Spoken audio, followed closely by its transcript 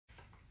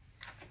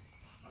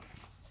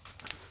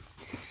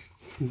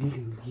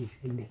Yes,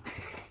 I know.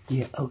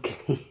 Yeah,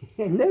 okay.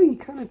 No, you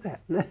can't have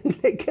that. No,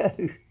 let go.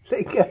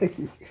 Let go.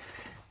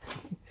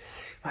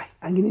 Right,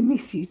 I'm going to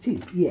miss you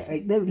too. Yeah,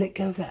 no, let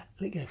go of that.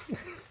 Let go.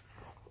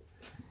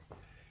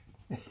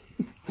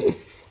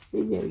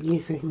 No,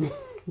 yes, I know.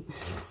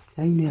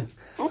 I know.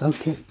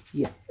 Okay,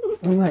 yeah.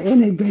 All right,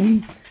 hello,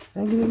 buddy.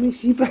 I'm going to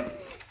miss you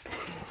both.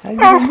 I'm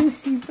going to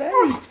miss you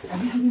both.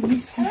 I'm going to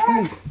miss you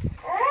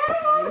both.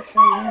 Yes,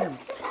 I am.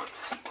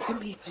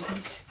 Come here,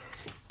 buddies.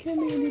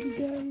 Come here,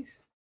 little guys.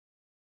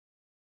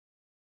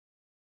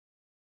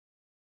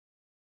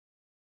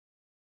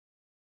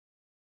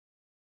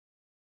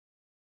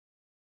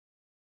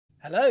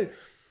 Hello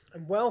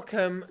and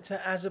welcome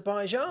to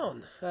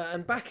Azerbaijan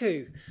and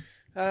Baku.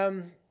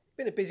 Been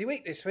a busy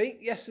week this week.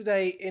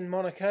 Yesterday in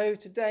Monaco,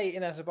 today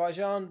in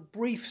Azerbaijan.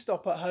 Brief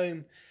stop at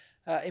home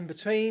in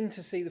between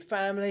to see the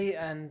family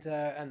and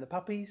the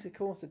puppies, of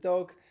course, the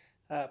dog.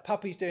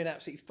 Puppy's doing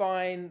absolutely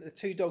fine. The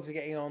two dogs are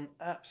getting on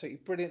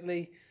absolutely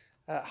brilliantly.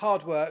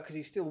 Hard work because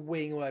he's still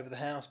weeing all over the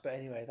house, but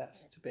anyway,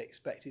 that's to be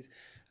expected.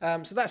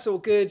 So that's all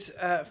good.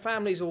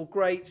 Family's all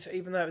great,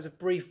 even though it was a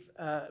brief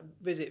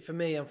visit for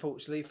me,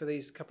 unfortunately, for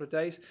these couple of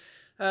days.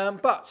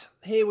 But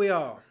here we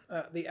are,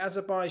 the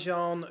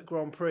Azerbaijan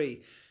Grand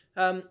Prix.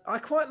 I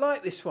quite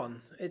like this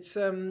one. It's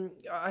I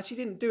actually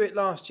didn't do it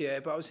last year,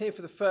 but I was here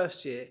for the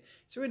first year.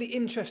 It's a really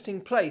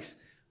interesting place.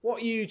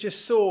 What you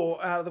just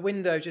saw out of the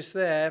window just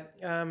there,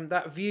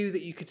 that view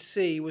that you could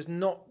see was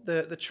not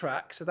the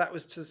track. So that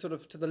was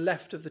to the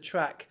left of the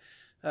track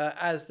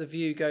as the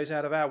view goes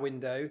out of our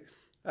window.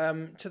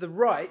 To the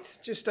right,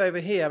 just over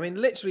here, I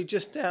mean, literally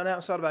just down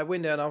outside of our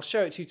window, and I'll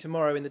show it to you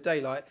tomorrow in the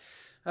daylight,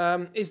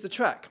 is the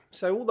track.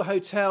 So all the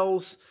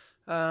hotels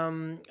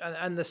and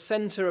the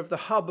centre of the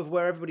hub of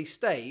where everybody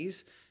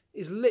stays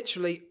is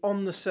literally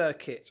on the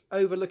circuit,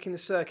 overlooking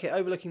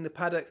the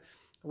paddock.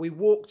 We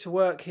walk to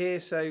work here,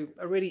 so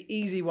a really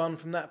easy one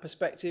from that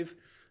perspective,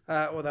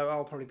 although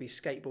I'll probably be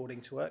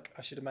skateboarding to work,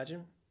 I should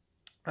imagine.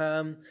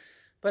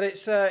 But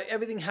it's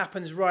everything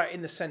happens right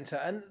in the centre.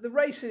 And the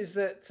races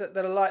that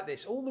are like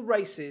this, all the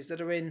races that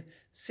are in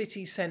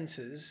city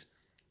centres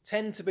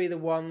tend to be the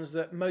ones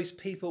that most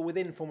people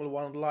within Formula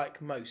One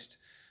like most.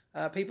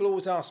 People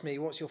always ask me,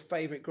 what's your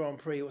favourite Grand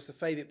Prix? What's the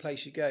favourite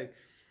place you go?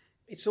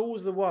 It's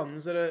always the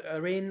ones that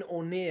are in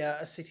or near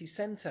a city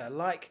centre,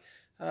 like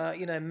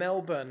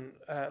Melbourne,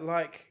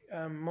 like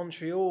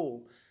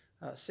Montreal.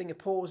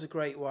 Singapore's a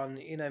great one.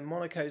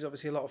 Monaco's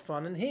obviously a lot of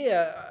fun. And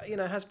here,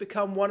 has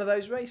become one of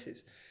those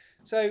races.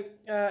 So,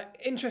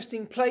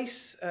 interesting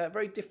place,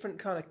 very different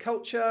kind of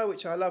culture,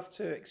 which I love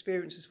to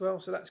experience as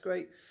well. So that's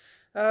great.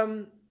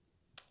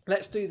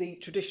 Let's do the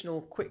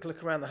traditional quick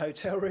look around the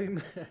hotel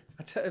room.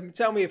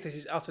 Tell me if this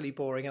is utterly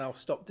boring and I'll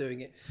stop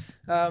doing it.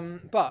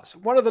 But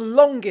one of the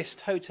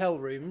longest hotel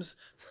rooms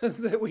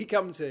that we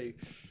come to,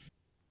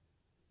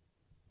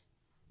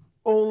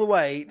 all the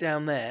way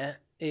down there,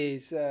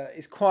 is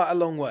quite a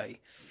long way.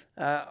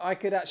 I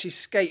could actually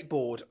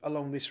skateboard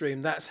along this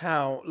room. That's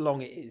how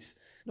long it is.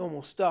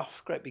 Normal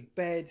stuff, great big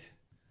bed,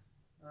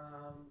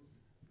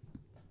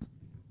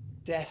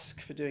 desk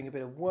for doing a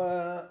bit of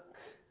work,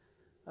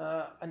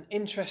 an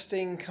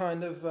interesting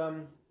kind of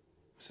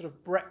sort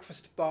of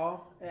breakfast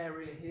bar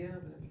area here. I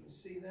don't know if you can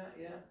see that,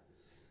 yeah.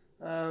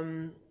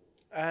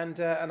 And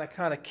a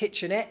kind of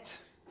kitchenette.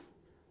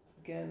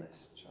 Again,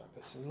 let's try and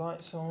put some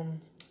lights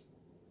on.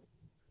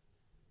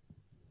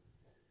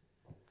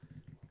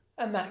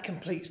 And that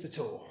completes the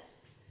tour.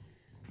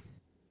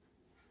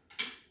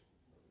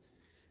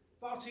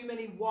 Far too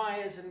many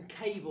wires and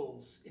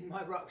cables in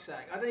my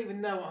rucksack. I don't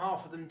even know what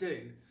half of them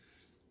do.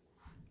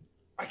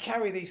 I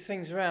carry these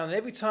things around, and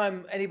every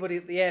time anybody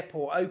at the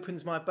airport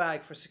opens my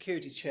bag for a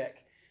security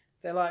check,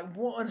 they're like,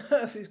 what on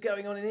earth is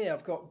going on in here?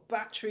 I've got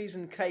batteries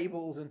and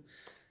cables, and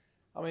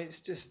I mean,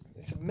 it's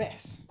a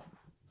mess.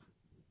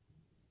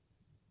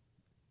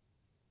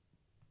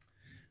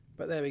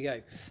 But there we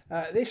go.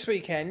 This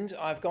weekend,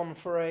 I've gone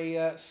for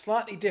a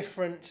slightly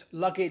different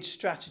luggage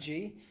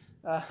strategy.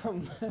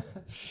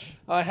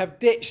 I have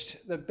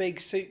ditched the big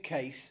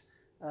suitcase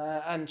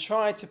and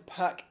tried to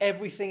pack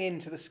everything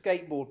into the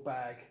skateboard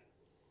bag.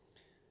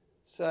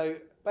 So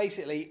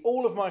basically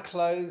all of my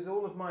clothes,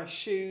 all of my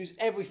shoes,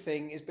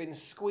 everything has been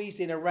squeezed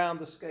in around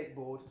the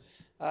skateboard,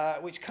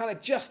 which kind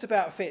of just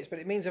about fits, but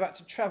it means I've had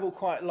to travel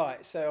quite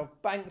light. So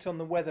I've banked on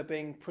the weather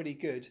being pretty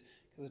good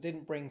because I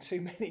didn't bring too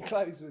many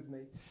clothes with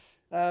me.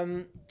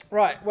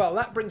 Right, well,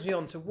 that brings me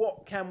on to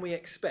what can we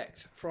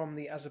expect from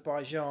the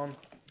Azerbaijan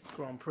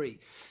Grand Prix.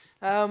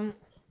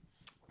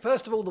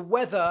 First of all, the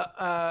weather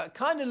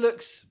kind of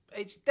looks,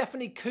 it's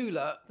definitely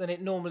cooler than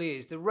it normally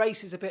is. The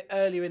race is a bit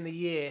earlier in the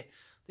year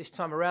this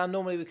time around.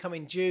 Normally we come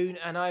in June,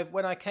 and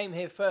when I came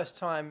here first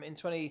time in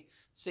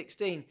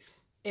 2016,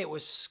 it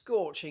was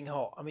scorching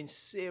hot. I mean,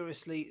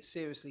 seriously,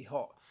 seriously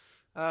hot.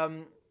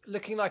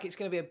 Looking like it's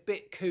going to be a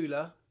bit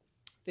cooler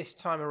this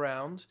time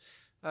around.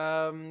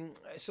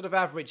 Sort of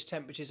average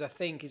temperatures, I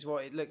think, is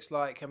what it looks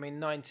like. I mean,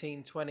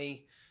 19,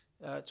 20,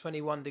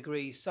 21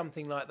 degrees,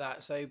 something like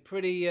that. So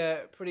pretty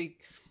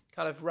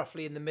kind of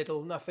roughly in the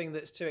middle, nothing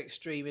that's too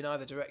extreme in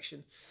either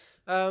direction.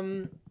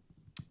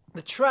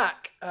 The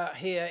track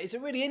here is a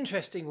really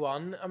interesting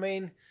one. I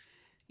mean,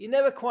 you're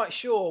never quite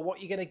sure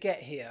what you're going to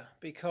get here,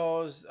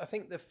 because I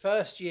think the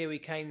first year we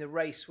came, the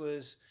race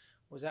was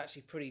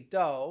actually pretty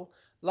dull.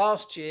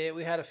 Last year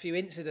we had a few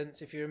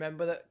incidents, if you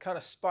remember, that kind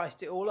of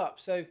spiced it all up.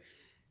 So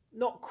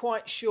not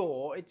quite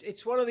sure.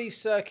 It's one of these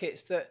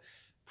circuits that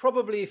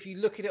probably, if you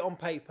look at it on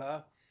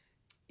paper,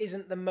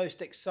 isn't the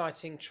most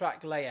exciting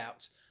track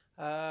layout.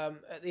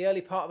 At the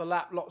early part of the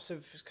lap, lots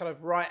of kind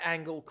of right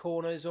angle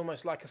corners,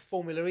 almost like a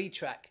Formula E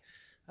track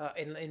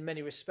in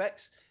many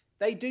respects.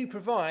 They do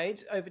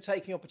provide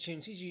overtaking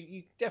opportunities.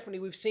 You definitely,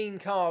 we've seen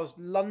cars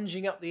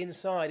lunging up the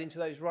inside into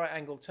those right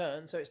angle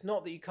turns. So it's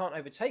not that you can't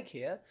overtake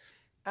here.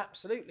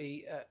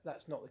 Absolutely,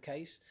 that's not the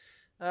case.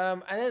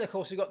 And then, of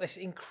course, we've got this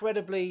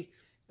incredibly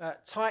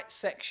tight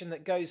section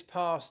that goes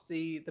past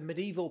the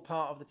medieval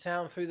part of the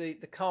town through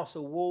the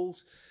castle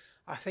walls.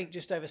 I think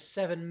just over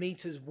 7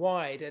 meters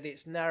wide at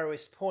its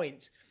narrowest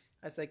point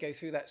as they go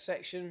through that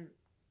section,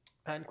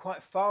 and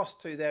quite fast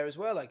through there as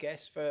well, I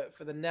guess, for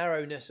the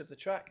narrowness of the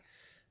track.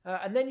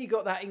 And then you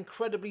got that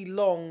incredibly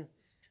long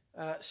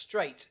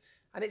straight,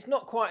 and it's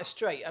not quite a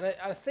straight. And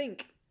I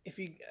think if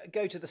you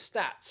go to the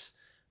stats,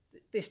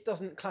 this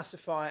doesn't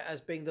classify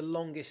as being the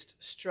longest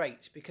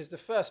straight, because the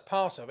first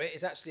part of it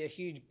is actually a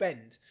huge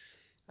bend.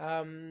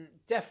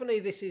 Definitely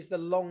this is the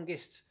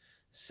longest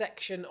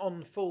section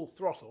on full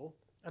throttle,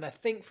 and I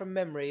think from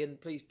memory, and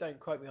please don't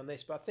quote me on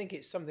this, but I think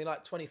it's something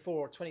like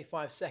 24 or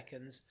 25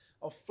 seconds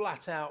of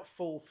flat out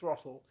full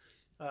throttle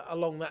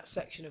along that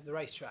section of the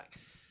racetrack.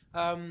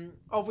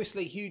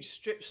 Obviously huge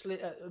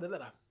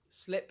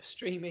slip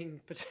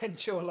streaming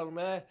potential along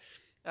there.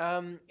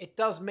 It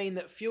does mean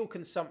that fuel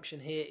consumption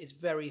here is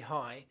very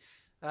high.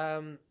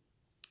 And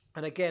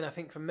again, I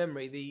think from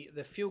memory,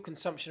 the fuel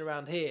consumption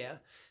around here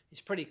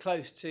is pretty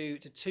close to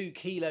 2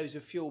 kilos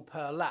of fuel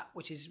per lap,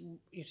 which is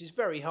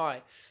very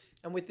high.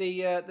 And with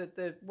the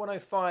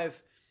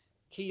 105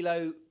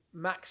 kilo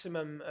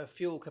maximum of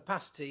fuel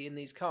capacity in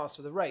these cars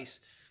for the race,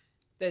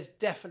 there's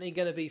definitely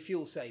going to be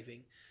fuel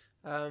saving.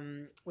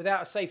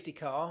 Without a safety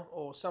car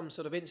or some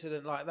sort of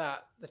incident like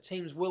that, the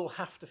teams will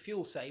have to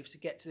fuel save to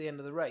get to the end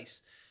of the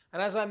race.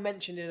 And as I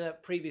mentioned in a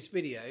previous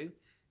video,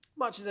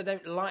 much as I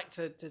don't like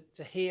to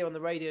hear on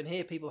the radio and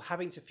hear people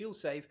having to fuel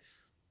save,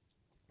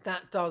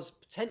 that does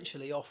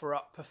potentially offer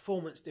up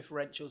performance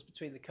differentials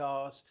between the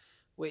cars,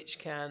 which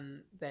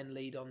can then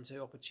lead on to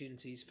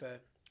opportunities for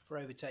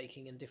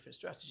overtaking and different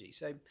strategies.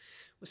 So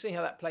we'll see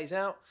how that plays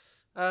out.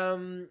 I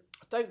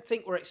don't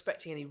think we're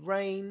expecting any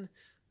rain.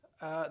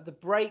 The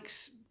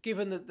brakes,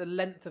 given the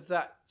length of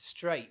that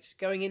straight,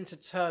 going into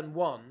turn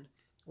 1,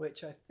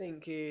 which I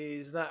think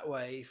is that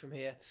way from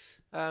here,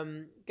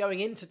 going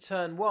into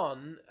turn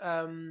 1,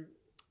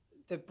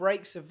 the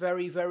brakes are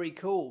very, very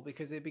cool,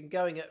 because they've been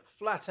going at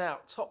flat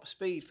out top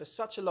speed for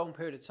such a long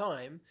period of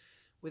time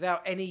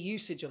without any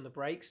usage on the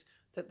brakes,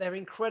 that they're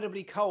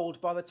incredibly cold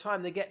by the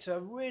time they get to a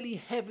really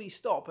heavy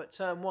stop at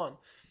turn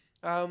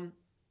 1.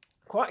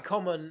 Quite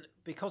common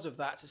because of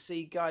that to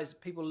see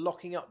people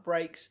locking up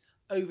brakes,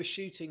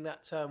 overshooting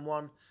that turn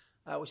 1,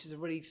 which is a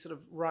really sort of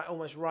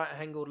almost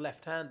right-angled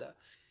left-hander.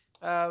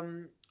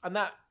 And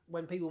that,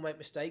 when people make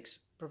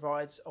mistakes,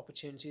 provides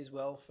opportunity as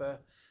well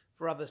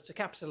for others to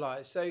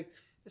capitalise. So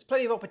there's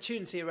plenty of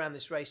opportunity around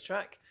this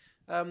racetrack.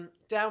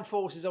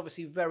 Downforce is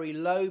obviously very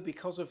low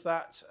because of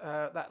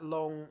that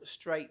long,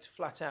 straight,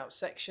 flat-out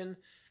section.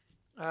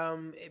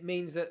 It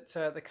means that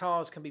the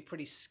cars can be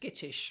pretty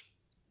skittish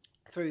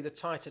through the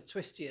tighter,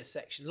 twistier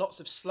section. Lots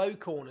of slow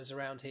corners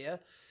around here.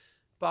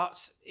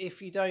 But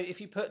if you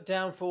put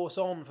downforce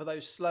on for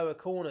those slower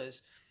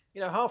corners,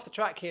 half the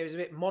track here is a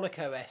bit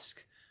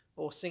Monaco-esque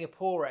or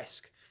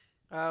Singapore-esque.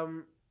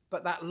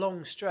 But that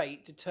long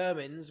straight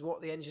determines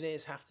what the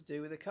engineers have to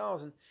do with the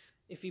cars. And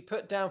if you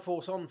put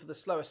downforce on for the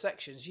slower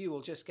sections, you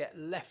will just get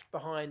left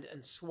behind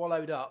and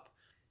swallowed up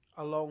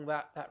along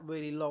that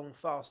really long,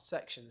 fast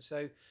section.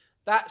 So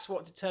that's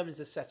what determines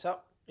the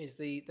setup, is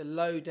the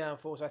low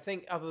downforce. I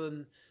think other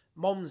than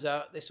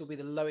Monza, this will be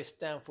the lowest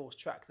downforce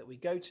track that we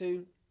go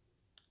to.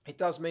 It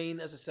does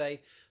mean, as I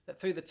say, that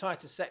through the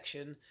tighter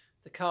section,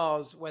 the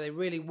cars, where they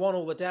really want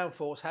all the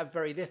downforce, have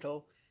very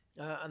little,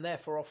 and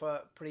therefore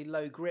offer pretty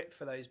low grip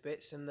for those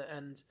bits,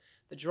 and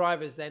the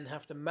drivers then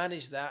have to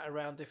manage that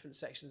around different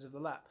sections of the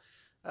lap.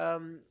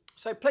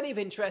 So plenty of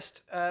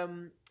interest.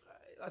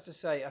 As I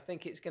say, I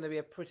think it's going to be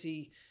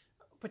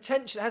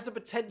has the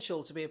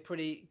potential to be a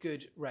pretty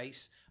good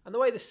race. And the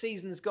way the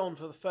season's gone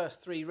for the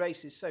first 3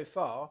 races so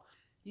far,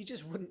 you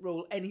just wouldn't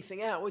rule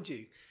anything out, would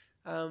you?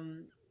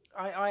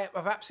 I've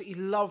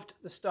absolutely loved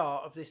the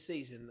start of this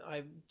season.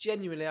 I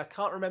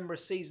can't remember a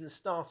season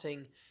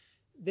starting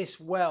this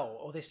well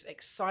or this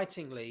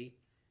excitingly.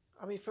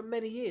 I mean, for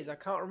many years, I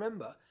can't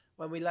remember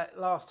when we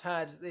last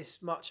had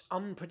this much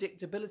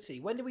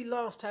unpredictability. When did we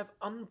last have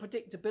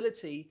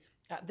unpredictability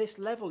at this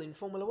level in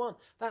Formula One?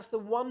 That's the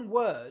one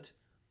word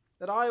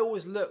that I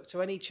always look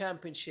to any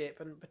championship,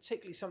 and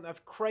particularly something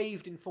I've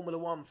craved in Formula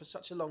One for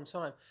such a long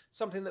time,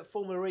 something that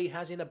Formula E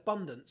has in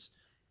abundance: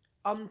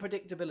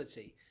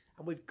 unpredictability.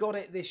 and we've got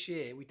it this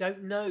year. We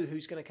don't know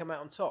who's going to come out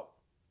on top.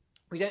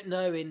 We don't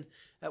know in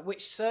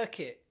which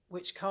circuit,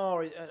 which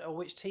car or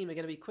which team are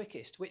going to be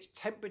quickest, which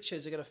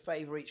temperatures are going to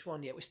favour each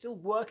one yet. We're still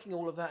working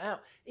all of that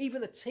out.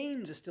 Even the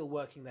teams are still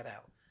working that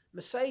out.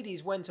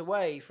 Mercedes went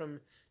away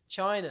from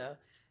China,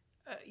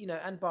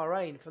 and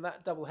Bahrain from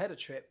that double-header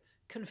trip,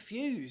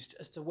 confused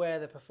as to where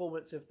the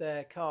performance of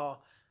their car,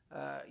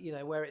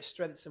 where its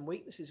strengths and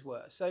weaknesses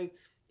were. So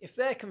if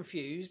they're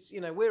confused,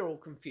 we're all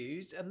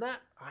confused, and that,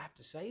 I have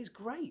to say, is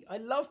great. I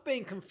love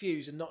being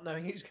confused and not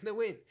knowing who's going to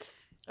win.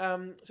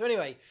 So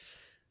anyway,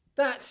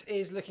 that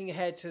is looking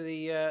ahead to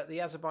the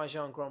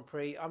Azerbaijan Grand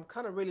Prix. I'm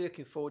kind of really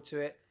looking forward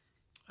to it.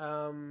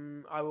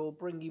 I will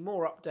bring you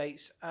more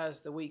updates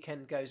as the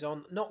weekend goes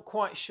on. Not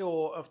quite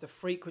sure of the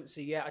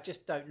frequency yet. I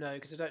just don't know,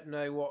 because I don't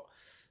know what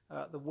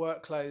the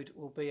workload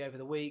will be over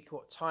the week,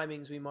 what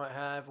timings we might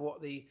have,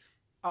 what the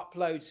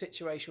upload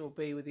situation will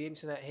be with the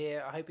internet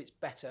here. I hope it's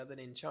better than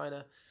in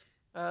China.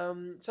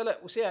 So look,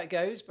 we'll see how it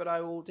goes, but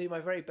I will do my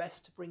very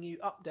best to bring you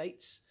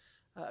updates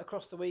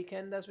across the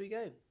weekend as we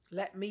go.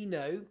 Let me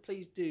know.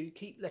 Please do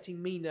keep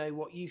letting me know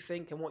what you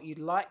think and what you'd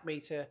like me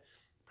to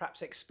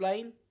perhaps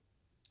explain.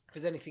 If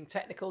there's anything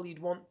technical you'd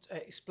want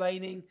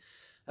explaining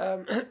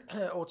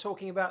or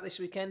talking about this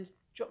weekend,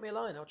 drop me a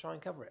line. I'll try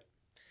and cover it.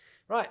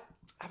 Right.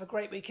 Have a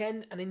great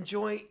weekend and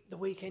enjoy the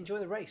weekend. Enjoy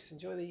the race.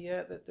 Enjoy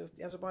the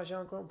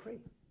Azerbaijan Grand Prix.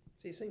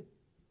 See you soon.